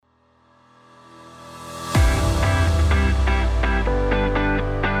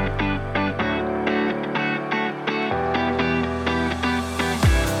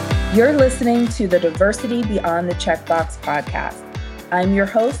You're listening to the Diversity Beyond the Checkbox podcast. I'm your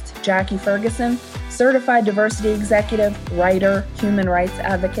host, Jackie Ferguson, certified diversity executive, writer, human rights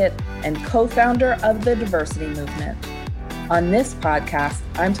advocate, and co-founder of the Diversity Movement. On this podcast,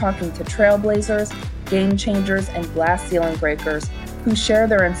 I'm talking to trailblazers, game changers, and glass ceiling breakers who share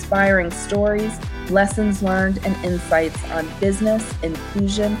their inspiring stories, lessons learned, and insights on business,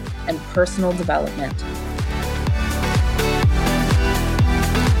 inclusion, and personal development.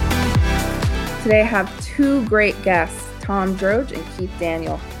 Today I have two great guests, Tom Droge and Keith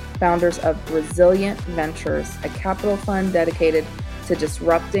Daniel, founders of Resilient Ventures, a capital fund dedicated to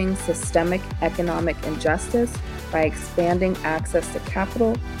disrupting systemic economic injustice by expanding access to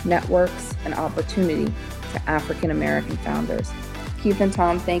capital, networks, and opportunity to African American founders. Keith and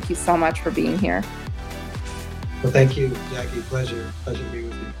Tom, thank you so much for being here. Well, thank you, Jackie. Pleasure to be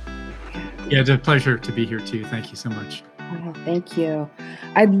with you. Yeah, it's a pleasure to be here too. Thank you so much. Oh, thank you.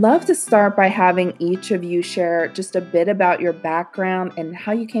 I'd love to start by having each of you share just a bit about your background and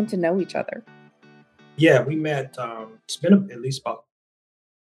how you came to know each other. Yeah, we met, it's been at least about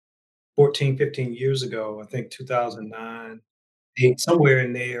 14, 15 years ago, I think 2009, somewhere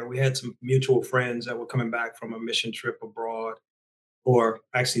in there. We had some mutual friends that were coming back from a mission trip abroad, or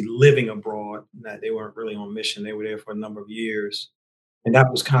actually living abroad. That they weren't really on mission. They were there for a number of years. And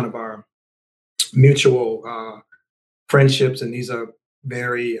that was kind of our mutual friendships. And these are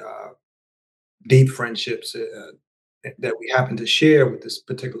very deep friendships that we happen to share with this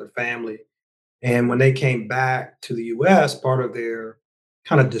particular family. And when they came back to the US, part of their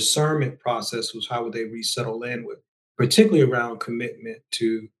kind of discernment process was how would they resettle in with, particularly around commitment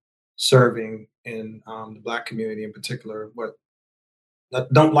to serving in the Black community in particular. What I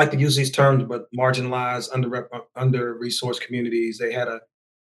don't like to use these terms, but marginalized, under-resourced communities.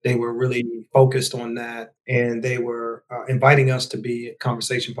 They were really focused on that, and they were inviting us to be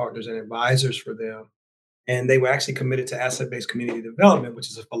conversation partners and advisors for them. And they were actually committed to asset-based community development, which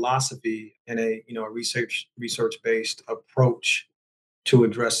is a philosophy and a research-based approach to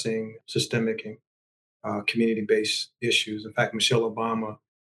addressing systemic and community-based issues. In fact, Michelle Obama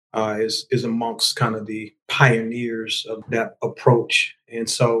is amongst kind of the pioneers of that approach. And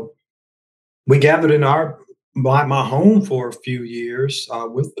so we gathered in my home for a few years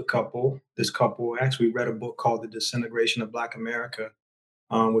with the couple. This couple actually read a book called The Disintegration of Black America,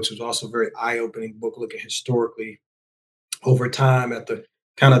 which was also a very eye-opening book looking historically over time at the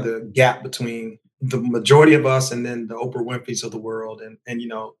kind of the gap between the majority of us and then the Oprah Winfrey's of the world, and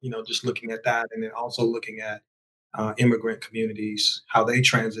just looking at that, and then also looking at immigrant communities, how they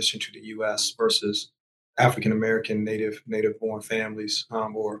transition to the U.S. versus African American native born families,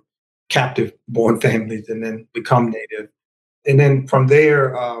 or captive born families, and then become native. And then from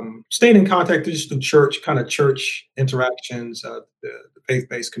there, staying in contact just through church interactions, the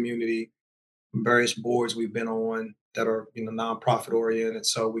faith-based community, various boards we've been on that are nonprofit oriented.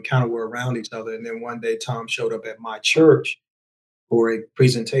 So we kind of were around each other. And then one day, Tom showed up at my church for a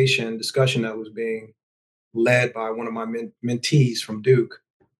presentation discussion that was being led by one of my mentees from Duke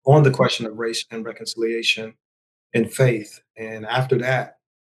on the question of race and reconciliation and faith. And after that,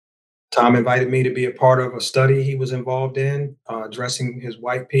 Tom invited me to be a part of a study he was involved in, addressing his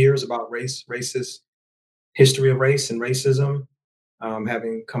white peers about racist history of race and racism,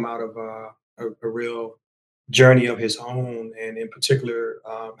 having come out of a real journey of his own, and in particular,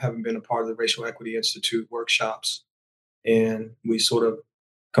 having been a part of the Racial Equity Institute workshops. And we sort of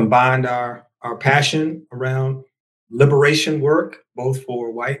combined our passion around liberation work, both for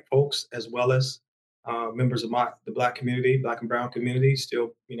white folks as well as members of the Black community, Black and Brown community,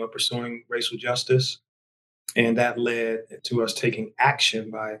 still pursuing racial justice, and that led to us taking action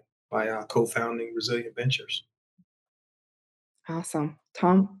by co-founding Resilient Ventures. Awesome.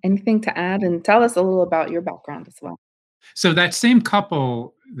 Tom, anything to add? And tell us a little about your background as well. So that same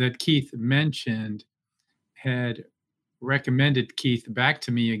couple that Keith mentioned had recommended Keith back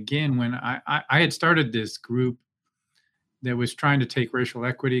to me again when I had started this group that was trying to take racial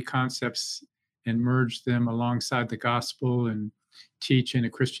equity concepts and merge them alongside the gospel and teach in a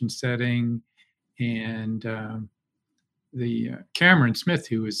Christian setting. And the Cameron Smith,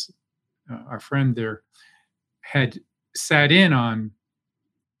 who was our friend there, had sat in on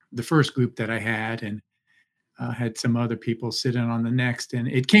the first group that I had, and had some other people sit in on the next. And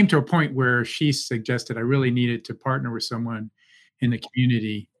it came to a point where she suggested I really needed to partner with someone in the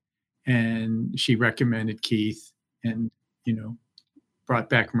community. And she recommended Keith, and, brought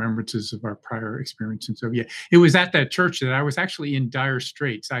back remembrances of our prior experience. And so, yeah, it was at that church that I was actually in dire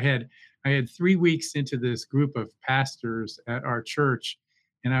straits. I had 3 weeks into this group of pastors at our church,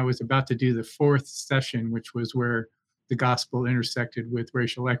 and I was about to do the fourth session, which was where the gospel intersected with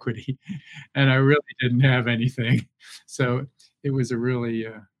racial equity, and I really didn't have anything. So it was a really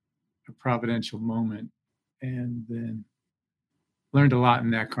a providential moment, and then learned a lot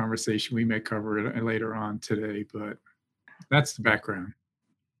in that conversation. We may cover it later on today, but that's the background.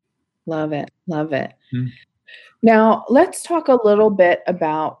 Love it. Love it. Mm. Now, let's talk a little bit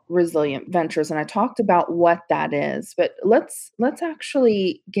about resilient ventures, and I talked about what that is, but let's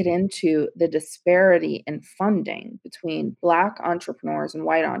actually get into the disparity in funding between Black entrepreneurs and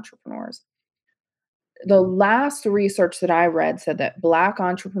white entrepreneurs. The last research that I read said that Black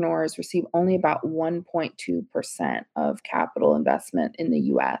entrepreneurs receive only about 1.2% of capital investment in the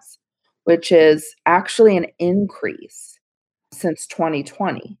US, which is actually an increase since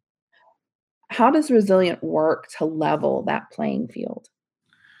 2020. How does Resilient work to level that playing field?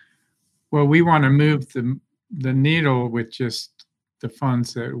 Well, we want to move the needle with just the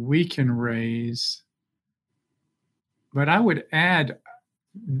funds that we can raise. But I would add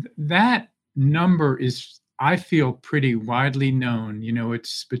that number is, I feel, pretty widely known. You know,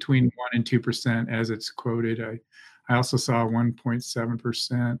 it's between 1 and 2% as it's quoted. I also saw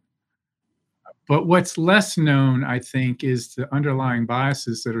 1.7%. But what's less known, I think, is the underlying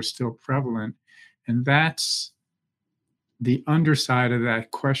biases that are still prevalent. And that's the underside of that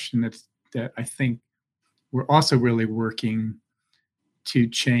question that I think we're also really working to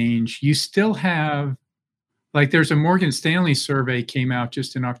change. You still have, like, there's a Morgan Stanley survey came out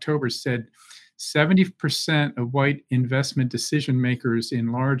just in October, said 70% of white investment decision makers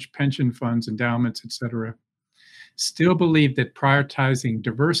in large pension funds, endowments, et cetera, still believe that prioritizing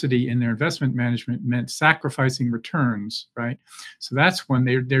diversity in their investment management meant sacrificing returns, right? So that's when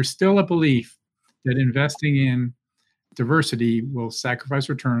there's still a belief that investing in diversity will sacrifice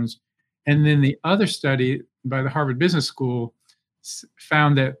returns. And then the other study by the Harvard Business School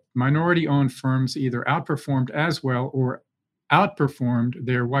found that minority-owned firms either outperformed as well or outperformed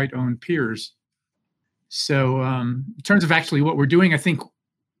their white-owned peers. So in terms of actually what we're doing, I think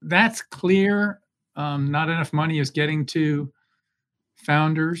that's clear. Not enough money is getting to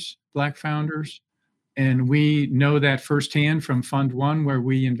founders, Black founders. And we know that firsthand from Fund One, where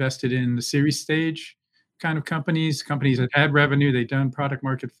we invested in the series stage kind of companies that had revenue, they'd done product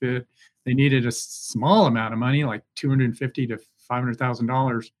market fit. They needed a small amount of money, like $250,000 to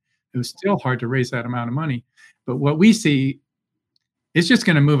 $500,000. It was still hard to raise that amount of money. But what we see is just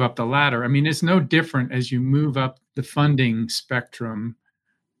going to move up the ladder. I mean, it's no different as you move up the funding spectrum.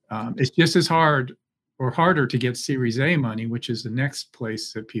 It's just as hard or harder to get Series A money, which is the next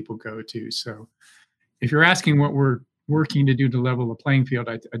place that people go to. So if you're asking what we're working to do to level the playing field,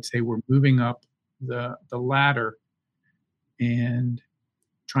 I'd say we're moving up the ladder and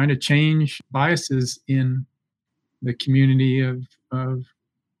trying to change biases in the community of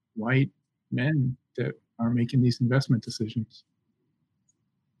white men that are making these investment decisions.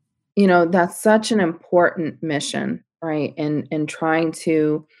 You know, that's such an important mission, right? In trying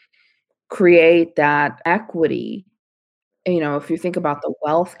to create that equity. You know, if you think about the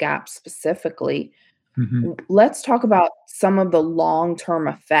wealth gap specifically, Mhm. let's talk about some of the long-term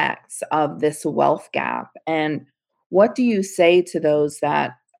effects of this wealth gap. And what do you say to those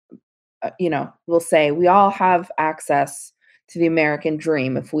that, will say we all have access to the American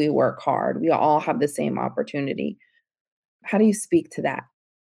dream if we work hard. We all have the same opportunity. How do you speak to that?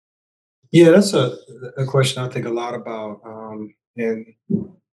 Yeah, that's a question I think a lot about. And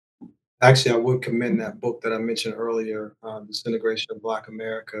actually, I would commend that book that I mentioned earlier, Disintegration of Black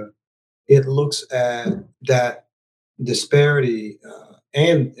America. It looks at that disparity,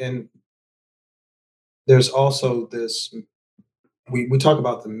 and there's also this. We talk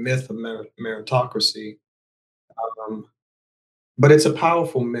about the myth of meritocracy, um, but it's a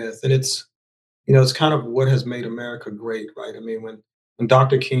powerful myth, and it's kind of what has made America great, right? I mean, when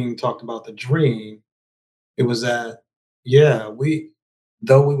Dr. King talked about the dream, it was that, yeah,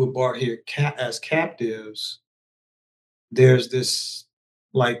 though we were brought here as captives, there's this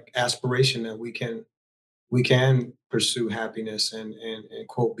like aspiration that we can pursue happiness and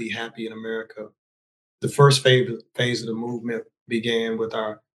quote be happy in America. The first phase of the movement began with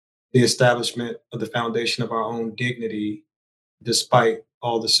the establishment of the foundation of our own dignity, despite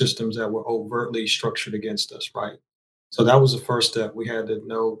all the systems that were overtly structured against us, right? So that was the first step. We had to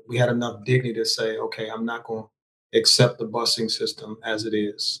know we had enough dignity to say, okay, I'm not going to accept the busing system as it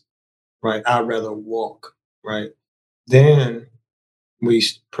is, right? I'd rather walk, right? Then we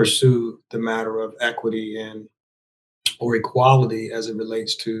pursue the matter of equity and or equality as it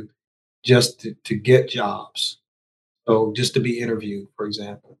relates to just to get jobs. So just to be interviewed, for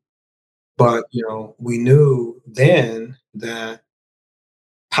example. But we knew then that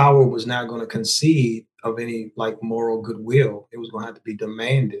power was not going to concede of any like moral goodwill. It was going to have to be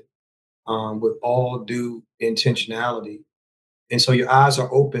demanded with all due intentionality. And so your eyes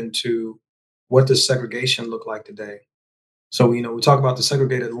are open to what does segregation look like today. So we talk about the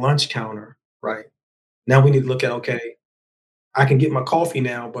segregated lunch counter, right? Now we need to look at, okay, I can get my coffee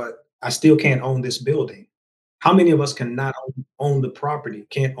now, but I still can't own this building. How many of us cannot own the property,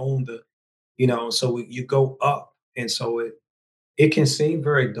 can't own so you go up. And so it can seem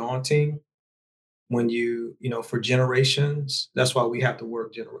very daunting when for generations. That's why we have to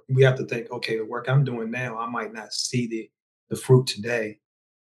we have to think, okay, the work I'm doing now, I might not see the fruit today,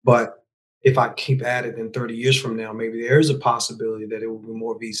 but if I keep at it in 30 years from now, maybe there is a possibility that it will be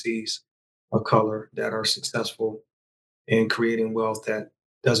more VCs of color that are successful in creating wealth that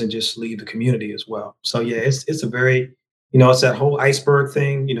doesn't just leave the community as well. So yeah, it's a very, it's that whole iceberg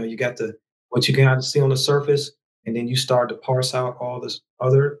thing. You got what you can kind of see on the surface, and then you start to parse out all this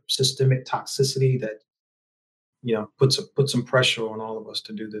other systemic toxicity that puts some pressure on all of us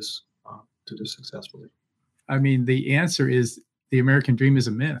to do successfully. I mean, the answer is the American dream is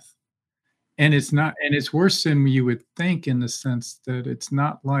a myth. And it's not, and it's worse than you would think, in the sense that it's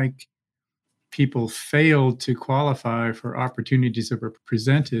not like people failed to qualify for opportunities that were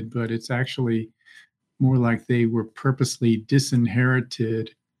presented, but it's actually more like they were purposely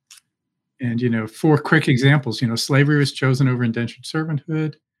disinherited. And, 4 quick examples, slavery was chosen over indentured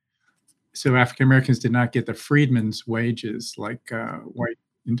servanthood. So African Americans did not get the freedmen's wages like white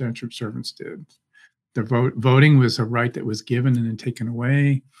indentured servants did. The voting was a right that was given and then taken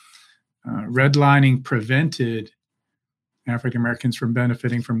away. Redlining prevented African Americans from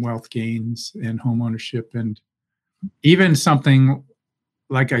benefiting from wealth gains and home ownership, and even something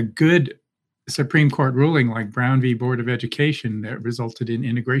like a good Supreme Court ruling like Brown v. Board of Education that resulted in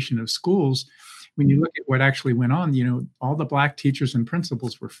integration of schools. When you look at what actually went on, all the Black teachers and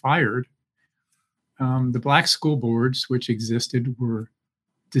principals were fired. The Black school boards, which existed, were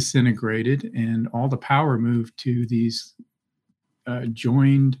disintegrated, and all the power moved to these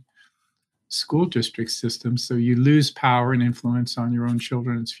joined school district systems. So you lose power and influence on your own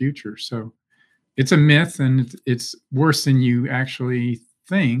children's future. So it's a myth, and it's worse than you actually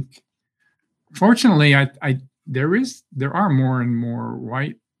think. Fortunately, there are more and more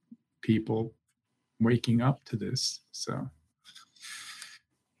white people waking up to this. So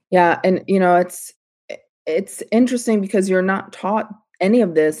Yeah, and it's interesting because you're not taught any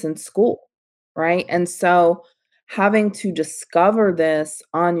of this in school, right? And so having to discover this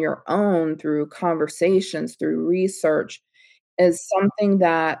on your own through conversations, through research, is something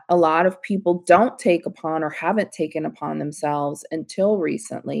that a lot of people don't take upon or haven't taken upon themselves until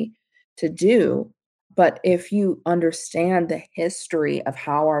recently to do. But if you understand the history of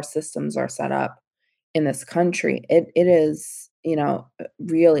how our systems are set up in this country, it is,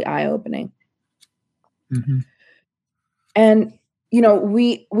 really eye-opening. mhm. And,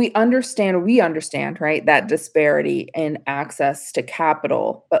 we understand, right, that disparity in access to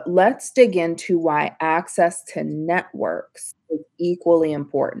capital, but let's dig into why access to networks is equally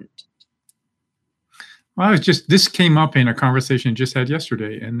important. Well, this came up in a conversation just had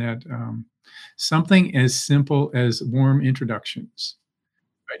yesterday, and that something as simple as warm introductions.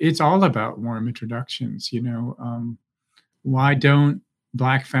 It's all about warm introductions. Why don't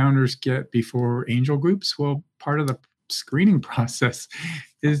Black founders get before angel groups? Well, part of the screening process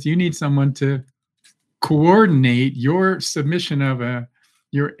is you need someone to coordinate your submission of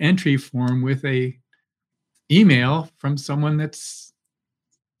your entry form with a email from someone that's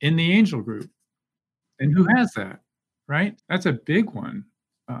in the angel group. And who has that, right? That's a big one.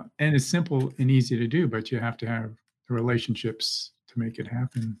 And it's simple and easy to do, but you have to have the relationships to make it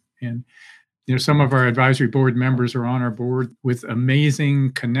happen. And some of our advisory board members are on our board with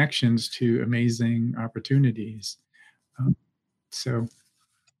amazing connections to amazing opportunities. So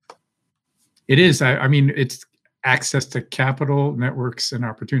it is, I mean, it's access to capital, networks, and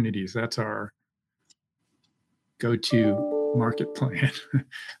opportunities. That's our go-to market plan,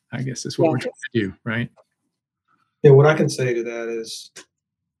 I guess is what we're Yes. trying to do, right? Yeah, what I can say to that is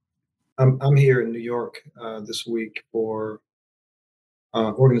I'm here in New York this week for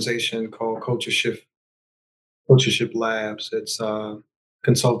an organization called Culture Shift Labs. It's a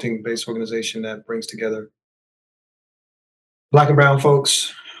consulting-based organization that brings together Black and brown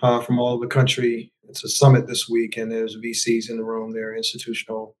folks from all over the country. It's a summit this week, and there's VCs in the room, there are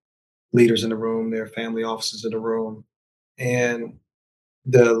institutional leaders in the room, there are family offices in the room. And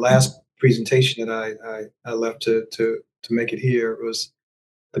the last presentation that I left to make it here was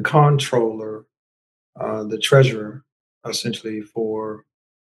the controller, the treasurer, essentially for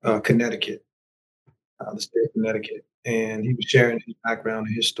Connecticut, the state of Connecticut, and he was sharing his background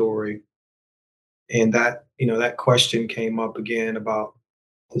and his story. And that, that question came up again about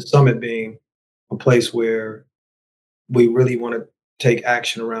the summit being a place where we really want to take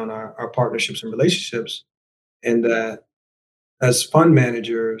action around our partnerships and relationships. And that as fund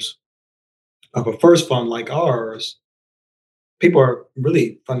managers of a first fund like ours, people are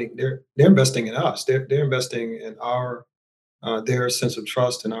really funding, they're investing in us. They're investing in our their sense of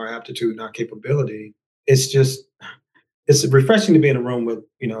trust and our aptitude and our capability. It's just it's refreshing to be in a room with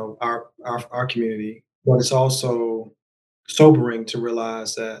our community, but it's also sobering to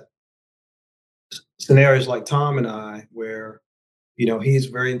realize that scenarios like Tom and I, where he's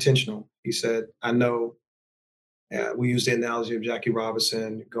very intentional. He said, "I know." We use the analogy of Jackie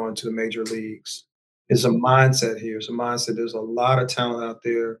Robinson going to the major leagues. It's a mindset here. It's a mindset. There's a lot of talent out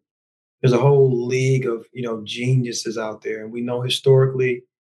there. There's a whole league of geniuses out there, and we know historically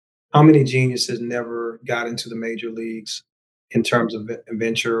how many geniuses never got into the major leagues in terms of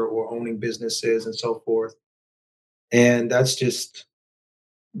venture or owning businesses and so forth. And that's just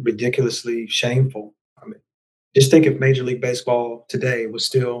ridiculously shameful. I mean, just think if Major League Baseball today was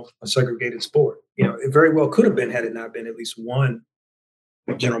still a segregated sport. It very well could have been had it not been at least one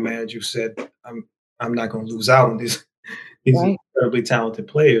general manager who said, I'm not going to lose out on these Right. incredibly talented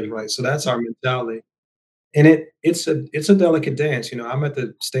players, right? So that's our mentality. And it's a delicate dance. I'm at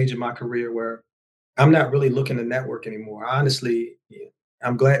the stage of my career where I'm not really looking to network anymore. Honestly, yeah,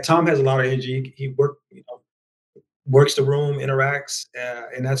 I'm glad Tom has a lot of energy. He works the room, interacts,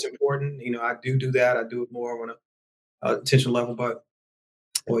 and that's important. I do that. I do it more on a intentional level, but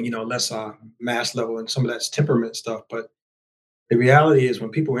or less mass level, and some of that's temperament stuff. But the reality is, when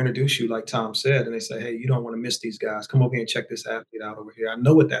people introduce you, like Tom said, and they say, "Hey, you don't want to miss these guys. Come over here and check this athlete out over here." I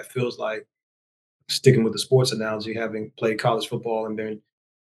know what that feels like. Sticking with the sports analogy, having played college football and been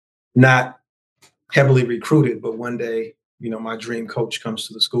not heavily recruited, but one day, my dream coach comes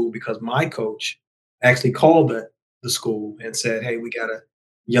to the school because my coach actually called the school and said, "Hey, we got a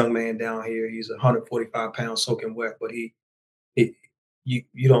young man down here. He's 145 pounds soaking wet, but he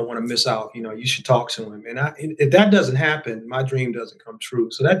you don't want to miss out. You should talk to him." And if that doesn't happen, my dream doesn't come true.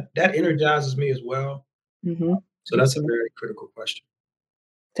 So that energizes me as well. Hmm. So that's a very critical question.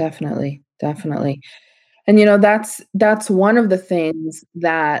 Definitely, definitely. And that's one of the things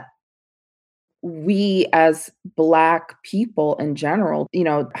that we as Black people in general,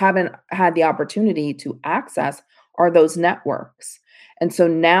 haven't had the opportunity to access are those networks. And so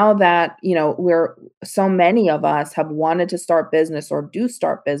now that, we're so many of us have wanted to start business or do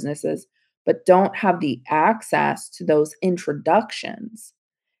start businesses, but don't have the access to those introductions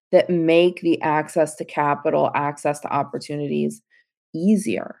that make the access to capital, access to opportunities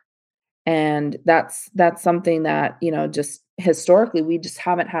easier. And that's something that, just historically we just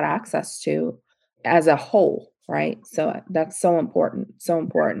haven't had access to as a whole, right? So that's so important, so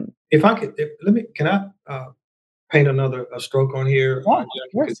important. If I could, can I paint another a stroke on here, Yeah, of Jackie?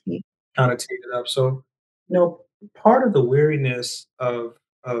 Because course. kind of teed it up. So, you know, part of the weariness of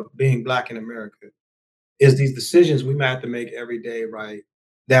being Black in America is these decisions we might have to make every day, right?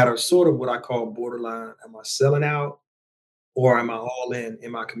 That are sort of what I call borderline. Am I selling out or am I all in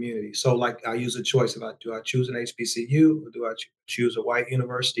my community? So, like, I use a choice. If I do, I choose an HBCU or do I choose a white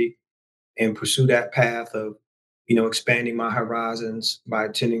university and pursue that path of, expanding my horizons by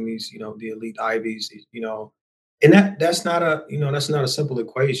attending these, the elite Ivies, and that's not a simple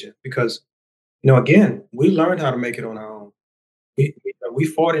equation because, again, we learned how to make it on our own. We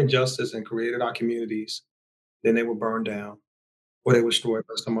fought injustice and created our communities, then they were burned down or they were destroyed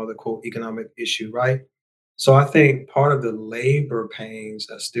by some other quote economic issue, right? So I think part of the labor pains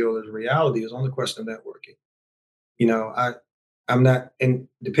that still is reality is on the question of networking. You know, I I'm not, and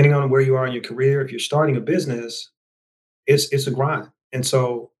depending on where you are in your career, if you're starting a business, it's a grind. And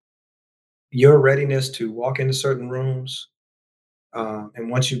so your readiness to walk into certain rooms, and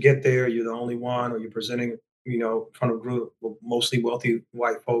once you get there, you're the only one, or you're presenting, in front of a group of mostly wealthy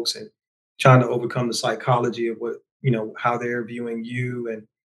white folks, and trying to overcome the psychology of what, how they're viewing you, and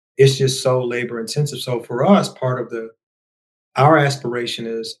it's just so labor intensive. So for us, part of the our aspiration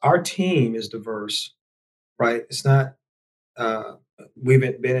is our team is diverse, right? It's not uh, we've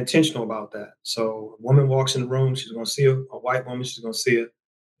been intentional about that. So a woman walks in the room, she's going to see a white woman, she's going to see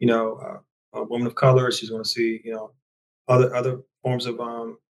a woman of color, she's going to see other forms of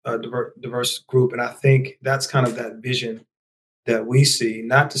diverse group, and I think that's kind of that vision that we see.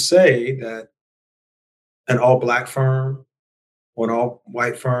 Not to say that an all black firm or an all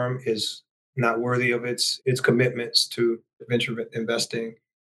white firm is not worthy of its commitments to venture investing.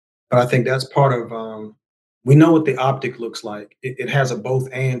 But I think that's part of we know what the optic looks like. It has a both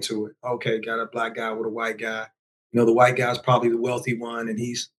and to it. Okay, got a black guy with a white guy. The white guy's probably the wealthy one, and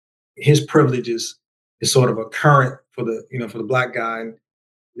his privileges is sort of a current for the for the black guy, and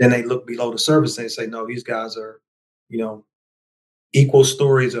then they look below the surface and they say, no, these guys are, you know, equal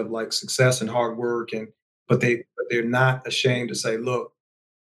stories of like success and hard work, and but they're not ashamed to say, look,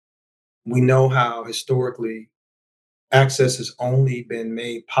 we know how historically access has only been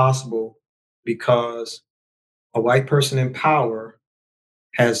made possible because a white person in power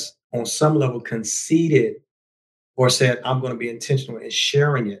has on some level conceded or said, I'm going to be intentional in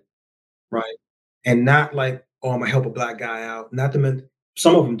sharing it, right? And not like, oh, I'm gonna help a black guy out. Not to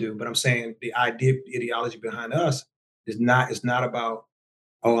some of them do, but I'm saying the ideology behind us is not about,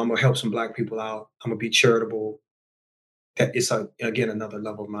 oh, I'm gonna help some black people out. I'm gonna be charitable. That it's again another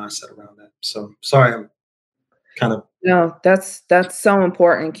level of mindset around that. So sorry, I'm kind of No, that's so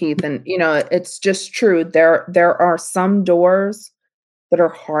important, Keith. And it's just true. There are some doors that are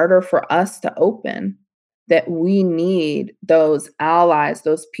harder for us to open, that we need those allies,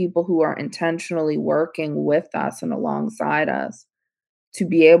 those people who are intentionally working with us and alongside us to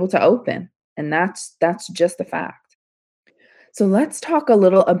be able to open. And that's just a fact. So let's talk a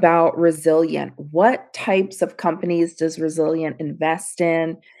little about Resilient. What types of companies does Resilient invest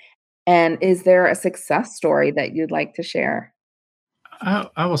in? And is there a success story that you'd like to share?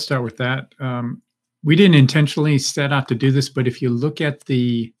 I will start with that. We didn't intentionally set out to do this, but if you look at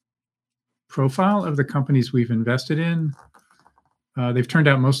the profile of the companies we've invested in, they've turned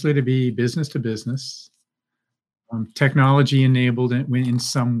out mostly to be business to business, technology enabled in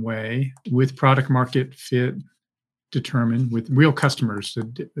some way, with product market fit determined, with real customers.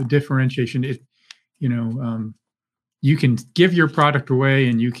 The differentiation, you know, um, you can give your product away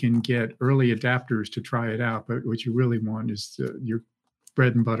and you can get early adapters to try it out, but what you really want is your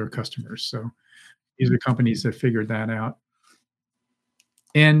bread and butter customers. So these are companies that figured that out.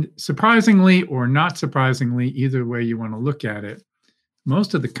 And surprisingly or not surprisingly, either way you want to look at it,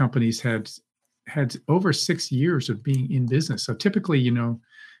 most of the companies had over 6 years of being in business. So typically,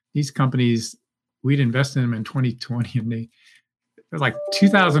 these companies, we'd invest in them in 2020, and they're like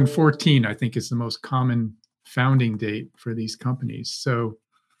 2014, I think, is the most common founding date for these companies. So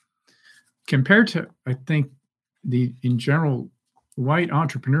compared to, I think, in general, white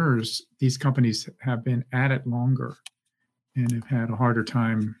entrepreneurs, these companies have been at it longer and have had a harder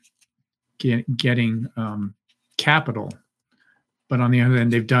time getting capital. But on the other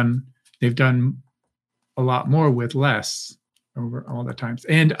hand, they've done a lot more with less over all the times.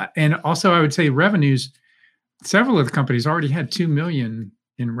 And also, I would say revenues. Several of the companies already had 2 million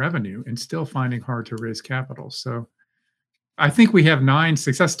in revenue and still finding hard to raise capital. So I think we have 9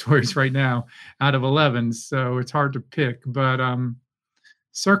 success stories right now out of 11. So it's hard to pick. But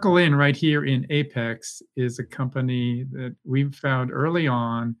Circle In right here in Apex is a company that we found early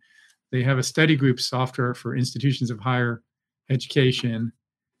on. They have a study group software for institutions of higher education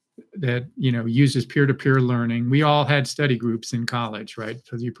that uses peer-to-peer learning. We all had study groups in college, right?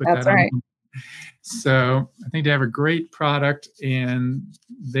 So you put That's that on. right. So I think they have a great product, and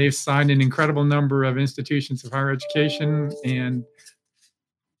they've signed an incredible number of institutions of higher education, and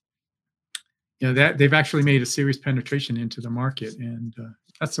that they've actually made a serious penetration into the market, and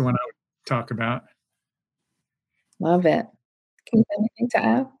that's the one I would talk about. Love it. Keith, anything to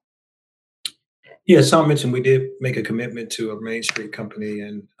add? yeah. So I mentioned we did make a commitment to a Main Street company,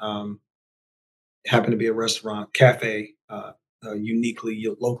 and happened to be a restaurant cafe, a uniquely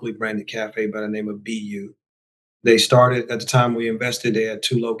locally branded cafe by the name of BU. They started at the time we invested. They had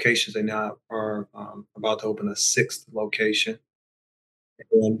 2 locations. They now are about to open a 6th location.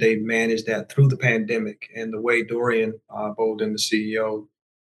 And they managed that through the pandemic. And the way Dorian Bolden, the CEO,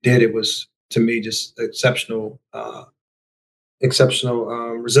 did it was, to me, just exceptional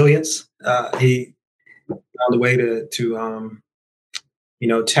resilience. He found a way to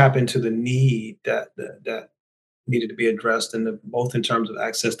tap into the need that needed to be addressed, both in terms of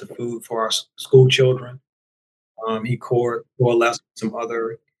access to food for our school children. He coalesced with some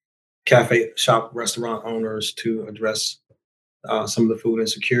other cafe shop restaurant owners to address some of the food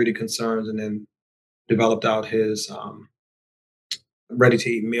insecurity concerns, and then developed out his ready to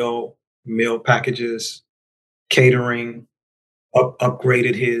eat meal packages, catering,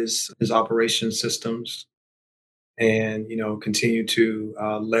 upgraded his operation systems, and continued to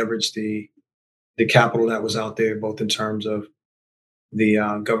leverage the capital that was out there, both in terms of the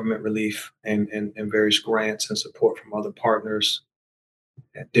government relief and various grants and support from other partners.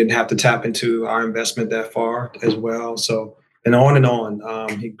 Didn't have to tap into our investment that far as well. So, and on and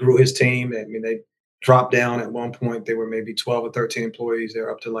on. He grew his team. I mean, they dropped down at one point. They were maybe 12 or 13 employees.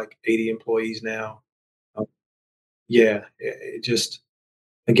 They're up to like 80 employees now. Um, yeah, it just,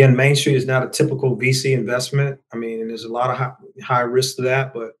 again, Main Street is not a typical VC investment. I mean, and there's a lot of high risk to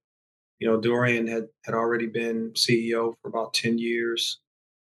that, but Dorian had already been CEO for about 10 years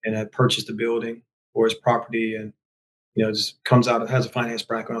and had purchased the building for his property, and just comes out, has a finance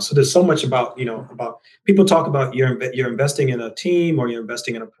background. So there's so much about people talk about you're investing in a team, or you're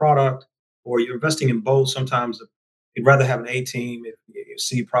investing in a product, or you're investing in both. Sometimes you'd rather have an A team, if you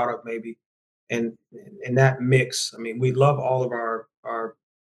C product maybe, and in that mix. I mean, we love all of our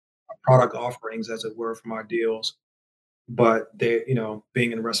product offerings, as it were, from our deals, but they,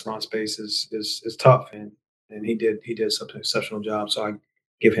 being in the restaurant space is tough, and he did such an exceptional job. So I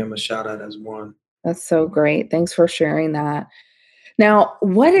give him a shout out as one. That's so great. Thanks for sharing that. Now,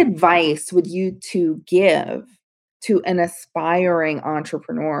 what advice would you two give to an aspiring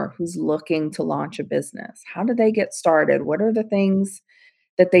entrepreneur who's looking to launch a business? How do they get started? What are the things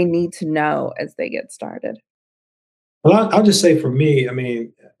that they need to know as they get started? Well, I'll just say, for me, I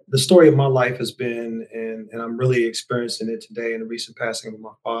mean, the story of my life has been, and I'm really experiencing it today in the recent passing of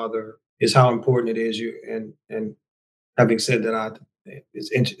my father, is how important it is. And having said that,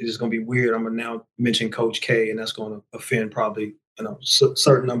 it's going to be weird. I'm going to now mention Coach K, and that's going to offend probably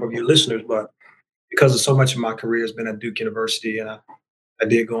certain number of your listeners, but because of so much of my career has been at Duke University, and I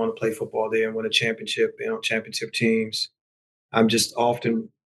did go on to play football there and win a championship, championship teams. I'm just often,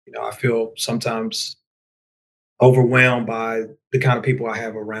 I feel sometimes overwhelmed by the kind of people I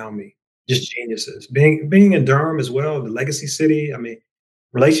have around me, just geniuses. Being in Durham as well, the legacy city. I mean,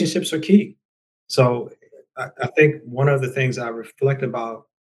 relationships are key. So I think one of the things I reflect about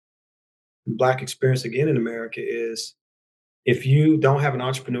Black experience again in America is, if you don't have an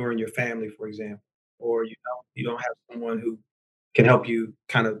entrepreneur in your family, for example, or you don't have someone who can help you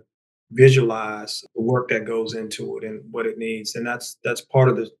kind of visualize the work that goes into it and what it needs, and that's part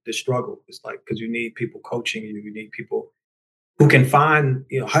of the struggle. It's like, because you need people coaching you, you need people who can find,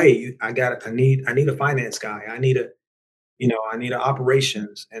 hey, I need a finance guy, I need a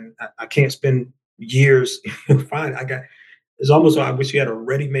operations, and I can't spend years find I got it's almost like I wish you had a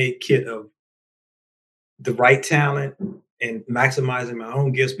ready-made kit of the right talent and maximizing my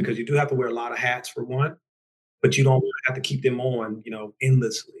own gifts, because you do have to wear a lot of hats, for one, but you don't have to keep them on,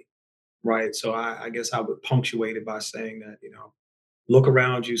 endlessly. Right. So I guess I would punctuate it by saying that, look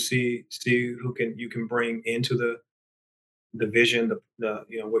around you, see who you can bring into the vision,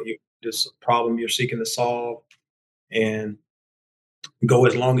 what you this problem you're seeking to solve, and go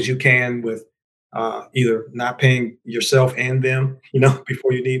as long as you can with either not paying yourself and them,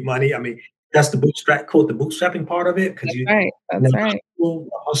 before you need money. I mean, that's the bootstrapping part of it, because That's right. That's right.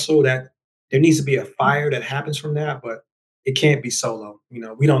 hustle, that there needs to be a fire that happens from that, but it can't be solo. We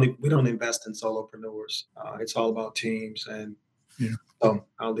don't invest in solopreneurs. It's all about teams, and Yeah. so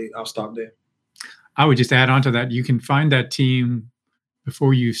I'll stop there. I would just add on to that. You can find that team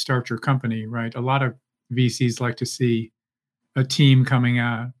before you start your company, right? A lot of VCs like to see a team coming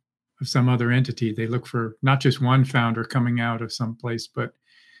out of some other entity. They look for not just one founder coming out of some place, but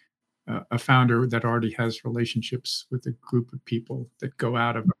a founder that already has relationships with a group of people that go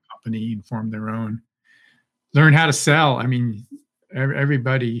out of a company and form their own. Learn how to sell. I mean,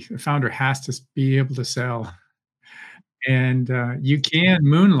 everybody, a founder has to be able to sell. And you can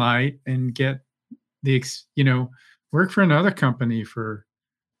moonlight and get work for another company for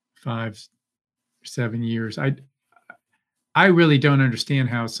 5-7 years. I really don't understand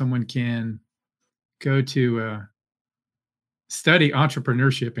how someone can go to study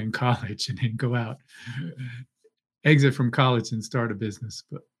entrepreneurship in college and then go out, exit from college and start a business.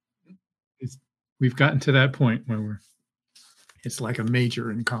 But we've gotten to that point where it's like a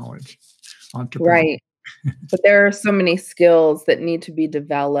major in college. Right. But there are so many skills that need to be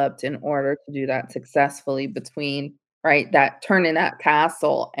developed in order to do that successfully, between, right, that turning that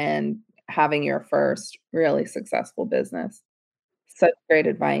castle and having your first really successful business. Such great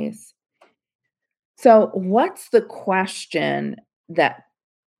advice. So, what's the question that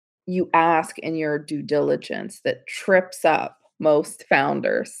you ask in your due diligence that trips up most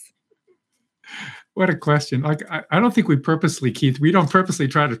founders? What a question. Like, I don't think Keith, we don't purposely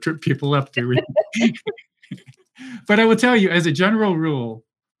try to trip people up, do we? But I will tell you, as a general rule,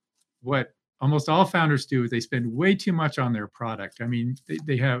 what almost all founders do is they spend way too much on their product. I mean,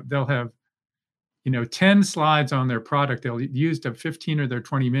 they'll have 10 slides on their product. They'll use up 15 of their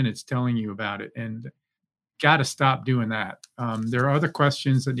 20 minutes telling you about it, and got to stop doing that. There are other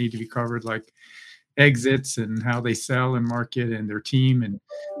questions that need to be covered, like exits and how they sell and market and their team and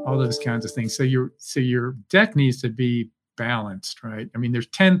all those kinds of things. So your deck needs to be balanced, right? I mean, there's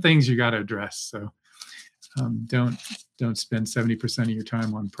 10 things you got to address. So don't spend 70% of your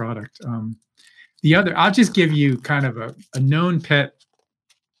time on product. I'll just give you kind of a known pet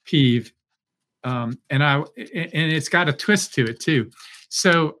peeve And it's got a twist to it too.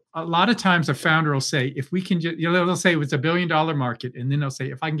 So a lot of times a founder will say, if we can just, they'll say it's $1 billion market, and then they'll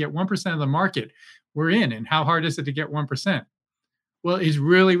say, if I can get 1% of the market, we're in. And how hard is it to get 1%? Well, it's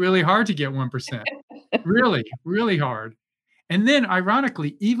really, really hard to get 1%. Really, really hard. And then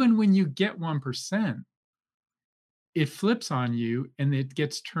ironically, even when you get 1%, it flips on you and it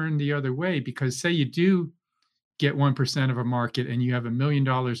gets turned the other way, because say you do get 1% of a market and you have $1 million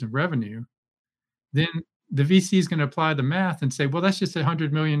in revenue, then the VC is going to apply the math and say, well, that's just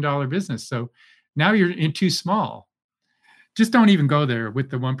 $100 million business. So now you're in too small. Just don't even go there with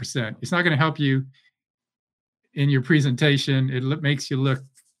the 1%. It's not going to help you in your presentation. Makes you look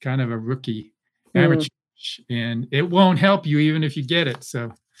kind of a rookie, amateur, and it won't help you even if you get it.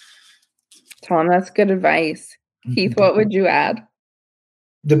 So, Tom, that's good advice. Keith, what would you add?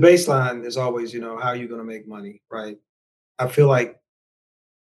 The baseline is always, how are you going to make money, right? I feel like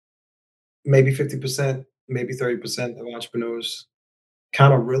maybe 50%, maybe 30% of entrepreneurs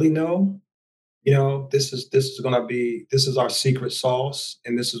kind of really know, this is our secret sauce,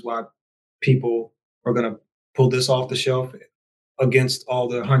 and this is why people are going to pull this off the shelf against all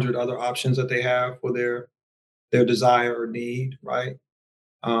the 100 other options that they have for their desire or need, right?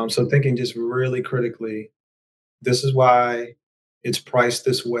 So thinking just really critically, this is why it's priced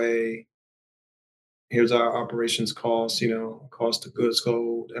this way. Here's our operations cost, cost of goods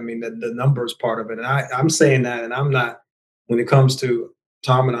sold. I mean, the numbers part of it. And I'm saying that, and I'm not, when it comes to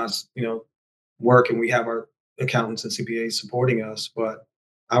Tom and us, work, and we have our accountants and CPAs supporting us, but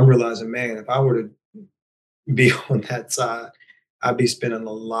I'm realizing, man, if I were to be on that side, I'd be spending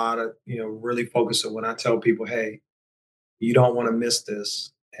a lot of, really focusing when I tell people, hey, you don't want to miss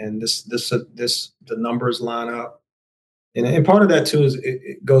this. And the numbers line up. And part of that too is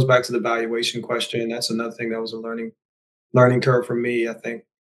it goes back to the valuation question. That's another thing that was a learning curve for me. I think,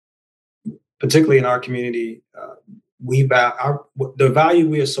 particularly in our community, the value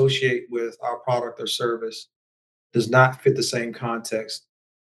we associate with our product or service does not fit the same context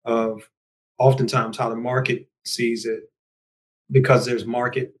of oftentimes how the market sees it, because there's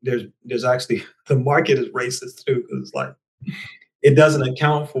actually the market is racist too, because it's like it doesn't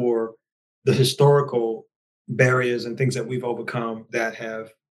account for the historical barriers and things that we've overcome that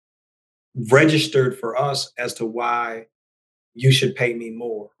have registered for us as to why you should pay me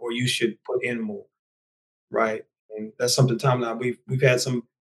more or you should put in more, right? And that's something Tom and I we've had some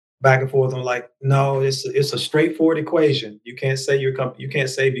back and forth on, like, no, it's a straightforward equation. You can't say you can't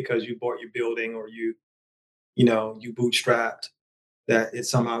say because you bought your building or you bootstrapped that it's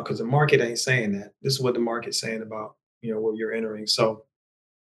somehow because the market ain't saying that. This is what the market's saying about what you're entering. So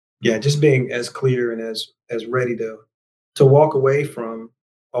yeah, just being as clear and as ready to walk away from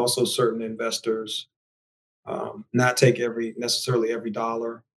also certain investors, not take necessarily every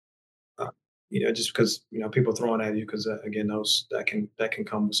dollar, uh, just because people throwing at you, because again, those that can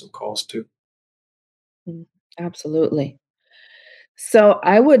come with some cost too. Mm, absolutely. So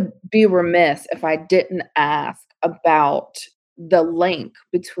I would be remiss if I didn't ask about the link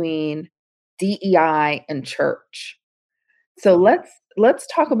between DEI and church. So let's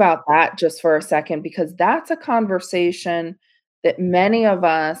talk about that just for a second, because that's a conversation that many of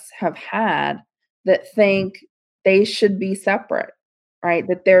us have had, that think they should be separate, right?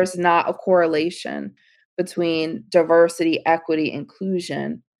 That there's not a correlation between diversity, equity,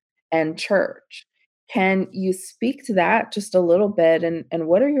 inclusion, and church. Can you speak to that just a little bit, and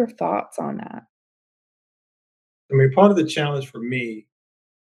what are your thoughts on that? I mean, part of the challenge for me,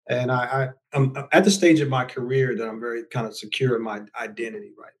 and I'm at the stage of my career that I'm very kind of secure in my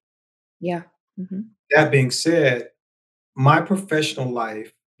identity, right? Yeah. Mhm. That being said, my professional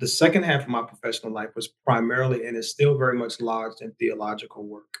life, the second half of my professional life was primarily and is still very much lodged in theological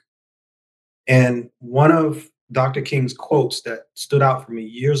work. And one of Dr. King's quotes that stood out for me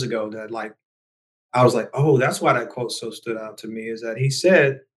years ago, that like I was like, oh, that's why that quote so stood out to me, is that he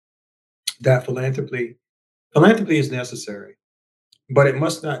said that philanthropy is necessary, but it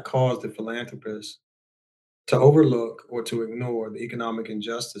must not cause the philanthropist to overlook or to ignore the economic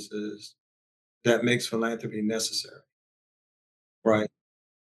injustices that makes philanthropy necessary, right?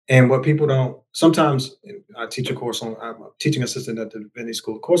 And what people don't sometimes, I teach a course on, I'm a teaching assistant at the Divinity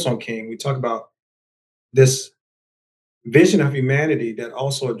School, course on King. We talk about this vision of humanity that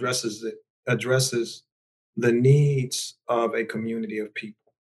also addresses the needs of a community of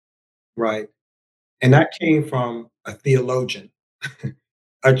people, right? And that came from a theologian,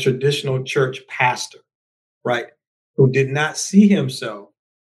 a traditional church pastor, right? Who did not see himself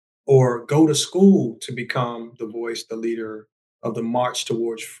or go to school to become the voice, the leader of the march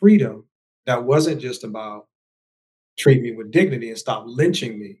towards freedom. That wasn't just about treat me with dignity and stop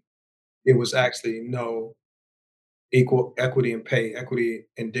lynching me, It was actually no equal equity in pay, equity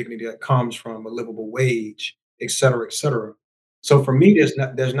and dignity that comes from a livable wage, et cetera, et cetera. So for me,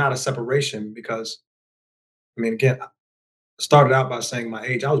 there's not a separation because I mean, again, I started out by saying my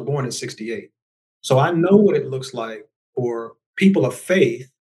age. I was born in '68. So I know what it looks like for people of faith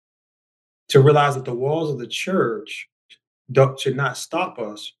to realize that the walls of the church should not stop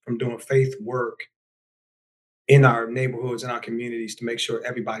us from doing faith work in our neighborhoods, in our communities to make sure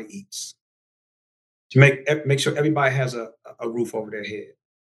everybody eats, to make sure everybody has a roof over their head,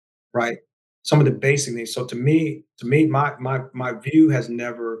 right? Some of the basic needs. So to me, my view has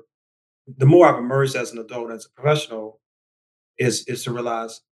never. The more I've emerged as an adult, as a professional, is to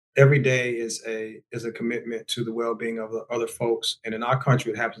realize every day is a commitment to the well-being of the other folks. And in our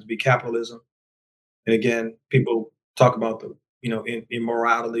country, it happens to be capitalism. And again, people talk about the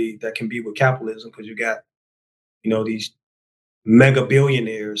immorality that can be with capitalism because you got these mega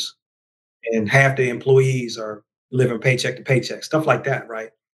billionaires and half the employees are living paycheck to paycheck, stuff like that, right?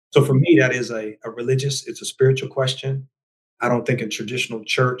 So for me, that is a religious, it's a spiritual question. I don't think in traditional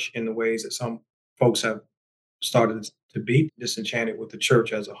church in the ways that some folks have started to be disenchanted with the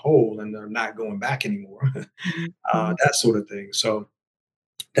church as a whole and they're not going back anymore. Mhm. That sort of thing. So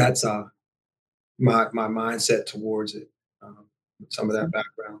that's my mindset towards it. With some of that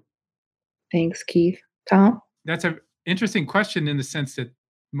background. Thanks, Keith. Tom? That's an interesting question in the sense that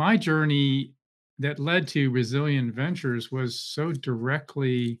my journey that led to Resilient Ventures was so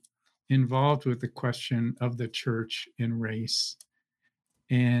directly involved with the question of the church and race.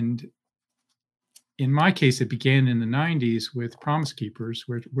 And in my case, it began in the 90s with Promise Keepers,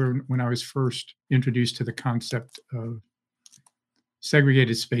 where when I was first introduced to the concept of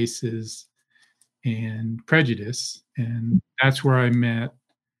segregated spaces and prejudice. And that's where I met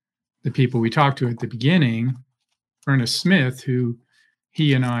the people we talked to at the beginning, Ernest Smith, who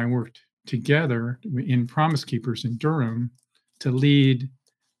he and I worked together in Promise Keepers in Durham to lead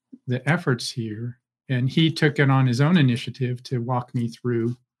the efforts here. And he took it on his own initiative to walk me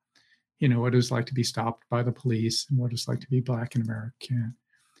through, what it was like to be stopped by the police and what it's like to be Black in America,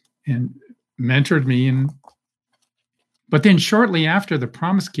 and mentored me. But then shortly after the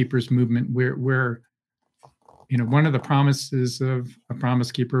Promise Keepers movement, where one of the promises of a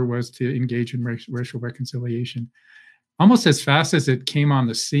Promise Keeper was to engage in racial reconciliation. Almost as fast as it came on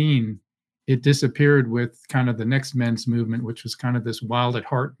the scene, it disappeared with kind of the next men's movement, which was kind of this wild at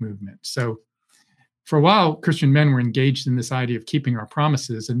heart movement. So for a while, Christian men were engaged in this idea of keeping our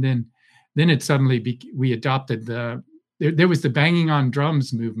promises. And then it suddenly, we adopted there was the banging on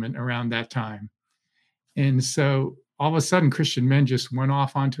drums movement around that time. And so all of a sudden, Christian men just went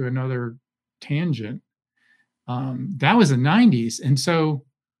off onto another tangent. That was the 90s. And so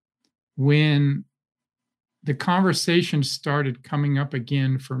when the conversation started coming up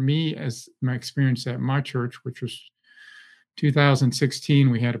again for me as my experience at my church, which was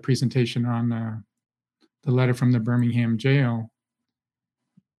 2016, we had a presentation on the letter from the Birmingham jail.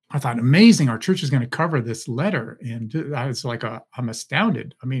 I thought, amazing, our church is going to cover this letter. And I was like, I'm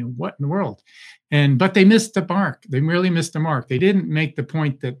astounded. I mean, what in the world? But they missed the mark. They really missed the mark. They didn't make the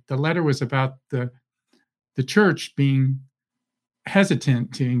point that the letter was about the church being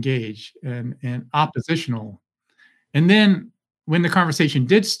hesitant to engage and oppositional. And then when the conversation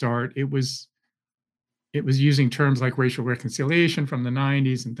did start, it was using terms like racial reconciliation from the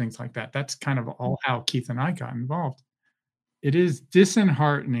 90s and things like that. That's kind of all how Keith and I got involved. It is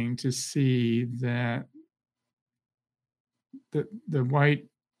disheartening to see that the white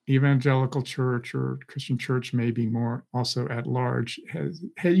evangelical church or Christian church, maybe more also at large,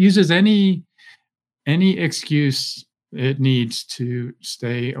 uses any excuse it needs to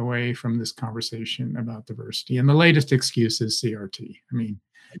stay away from this conversation about diversity. And the latest excuse is CRT. I mean,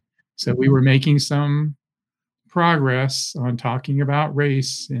 so we were making some progress on talking about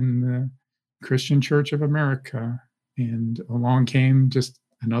race in the Christian Church of America, and along came just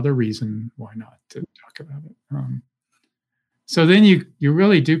another reason why not to talk about it. So then you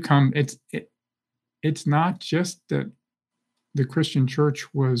really do come. It's not just that the Christian church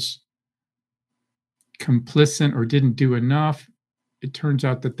was complicit or didn't do enough. It turns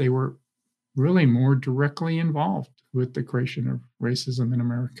out that they were really more directly involved with the creation of racism in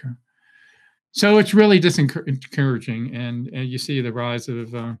America. So it's really discouraging, and you see the rise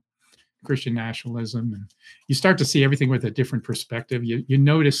of Christian nationalism, and you start to see everything with a different perspective. You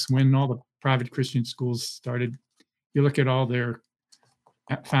notice when all the private Christian schools started, you look at all their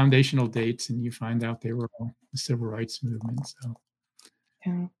foundational dates, and you find out they were all the civil rights movement. So,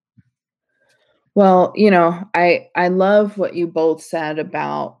 Yeah. Well, I love what you both said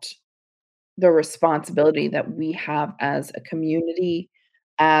about the responsibility that we have as a community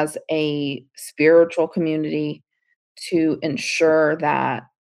as a spiritual community to ensure that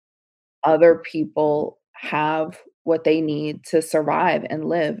other people have what they need to survive and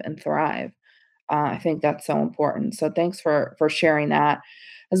live and thrive. I think that's so important. So thanks for sharing that.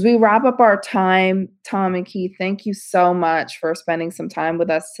 As we wrap up our time, Tom and Keith, thank you so much for spending some time with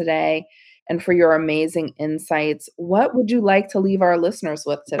us today and for your amazing insights. What would you like to leave our listeners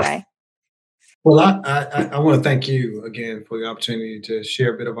with today? Well, I want to thank you again for the opportunity to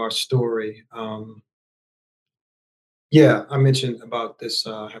share a bit of our story. Yeah, I mentioned about this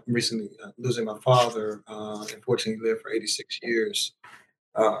recently losing my father. Unfortunately, he lived for 86 years.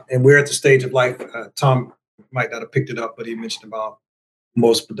 And we're at the stage of life. Tom might not have picked it up, but he mentioned about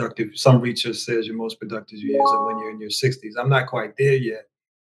most productive. Some research says your most productive years are when you're in your 60s. I'm not quite there yet,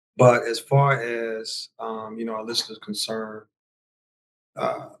 but as far as our listeners concerned,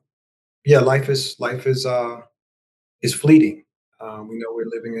 uh, yeah, life is fleeting. We know we're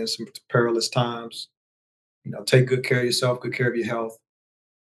living in some perilous times. Take good care of yourself, good care of your health.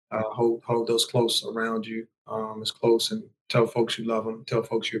 Hold those close around you, as close, and tell folks you love them. Tell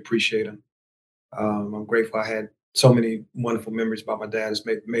folks you appreciate them. I'm grateful I had so many wonderful memories about my dad. It's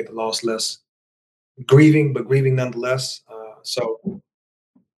made the loss less grieving, but grieving nonetheless. So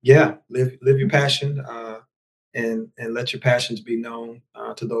yeah, live your passion, and let your passions be known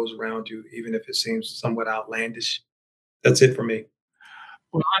to those around you, even if it seems somewhat outlandish. That's it for me.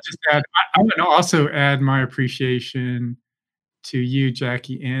 Well, I'll just add, I'm going to also add my appreciation to you,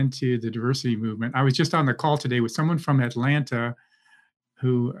 Jackie, and to the diversity movement. I was just on the call today with someone from Atlanta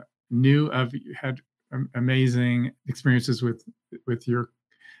who had amazing experiences with your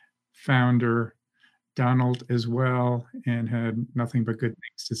founder, Donald, as well, and had nothing but good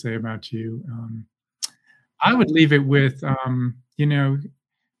things to say about you. I would leave it with,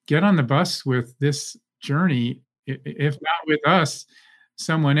 get on the bus with this journey. If not with us,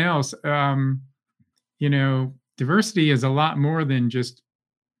 someone else. Diversity is a lot more than just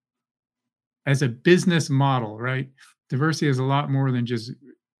as a business model, right? Diversity is a lot more than just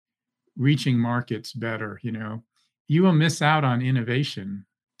reaching markets better. You will miss out on innovation.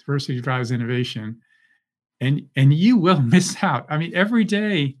 Diversity drives innovation, and you will miss out. I mean, every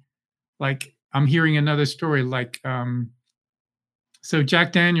day, like I'm hearing another story, like so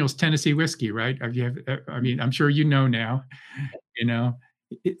Jack Daniel's Tennessee whiskey, right? I'm sure now.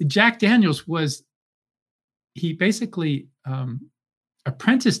 Jack Daniel's he basically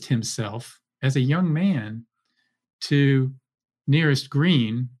apprenticed himself as a young man to Nearest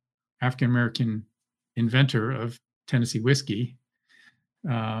Green, African American inventor of Tennessee whiskey,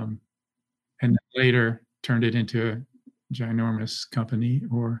 and then later turned it into a ginormous company.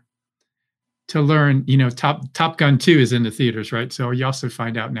 Or to learn, Top Gun 2 is in the theaters, right? So you also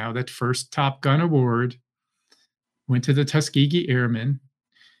find out now that first Top Gun award went to the Tuskegee Airmen,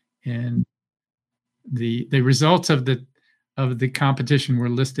 and the results of the competition were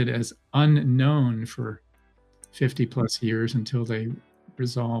listed as unknown for 50 plus years until they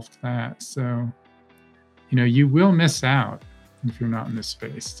resolved that. So, you will miss out if you're not in this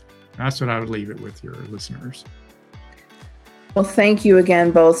space. That's what I would leave it with your listeners. Well, thank you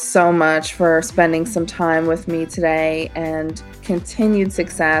again both so much for spending some time with me today, and continued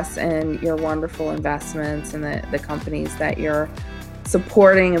success in your wonderful investments and the companies that you're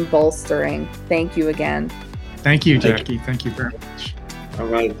supporting and bolstering. Thank you again. Thank you, Jackie. Thank you very much. All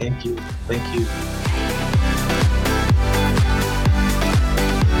right. Thank you. Thank you.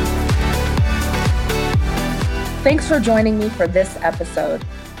 Thanks for joining me for this episode.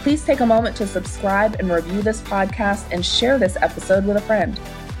 Please take a moment to subscribe and review this podcast, and share this episode with a friend.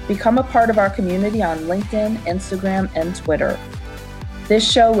 Become a part of our community on LinkedIn, Instagram, and Twitter. This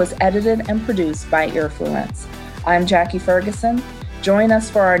show was edited and produced by Earfluence. I'm Jackie Ferguson. Join us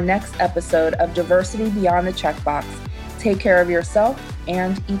for our next episode of Diversity Beyond the Checkbox. Take care of yourself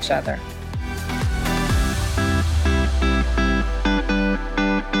and each other.